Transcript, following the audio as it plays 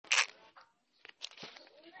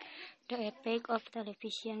The effect of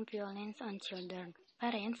television violence on children.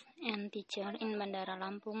 Parents and teachers in Bandara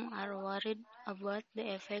Lampung are worried about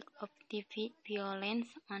the effect of TV violence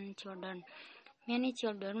on children. Many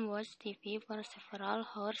children watch TV for several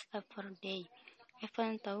hours every day.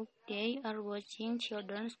 Even though they are watching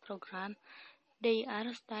children's programs, they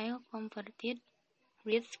are still confronted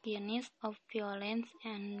with scenes of violence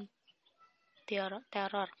and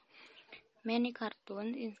terror. Many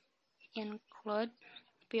cartoons include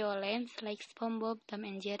violence like SpongeBob, Tom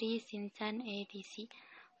and Jerry, Simpsons, etc.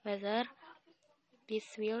 Whether this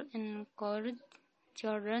will encourage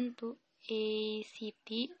children to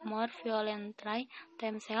act more violently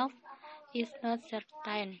themselves is not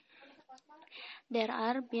certain. There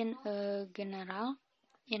has been a general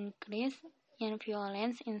increase in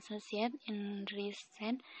violence in society in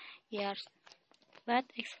recent years, but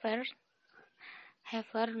experts have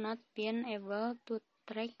not been able to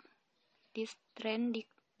track this trend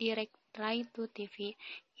directly to TV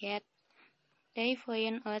yet. They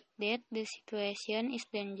point out that the situation is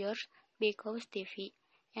dangerous because TV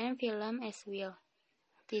and film as well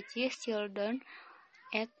teaches children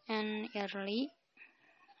at an early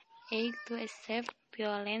age to accept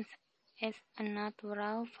violence as a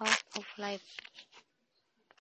natural part of life.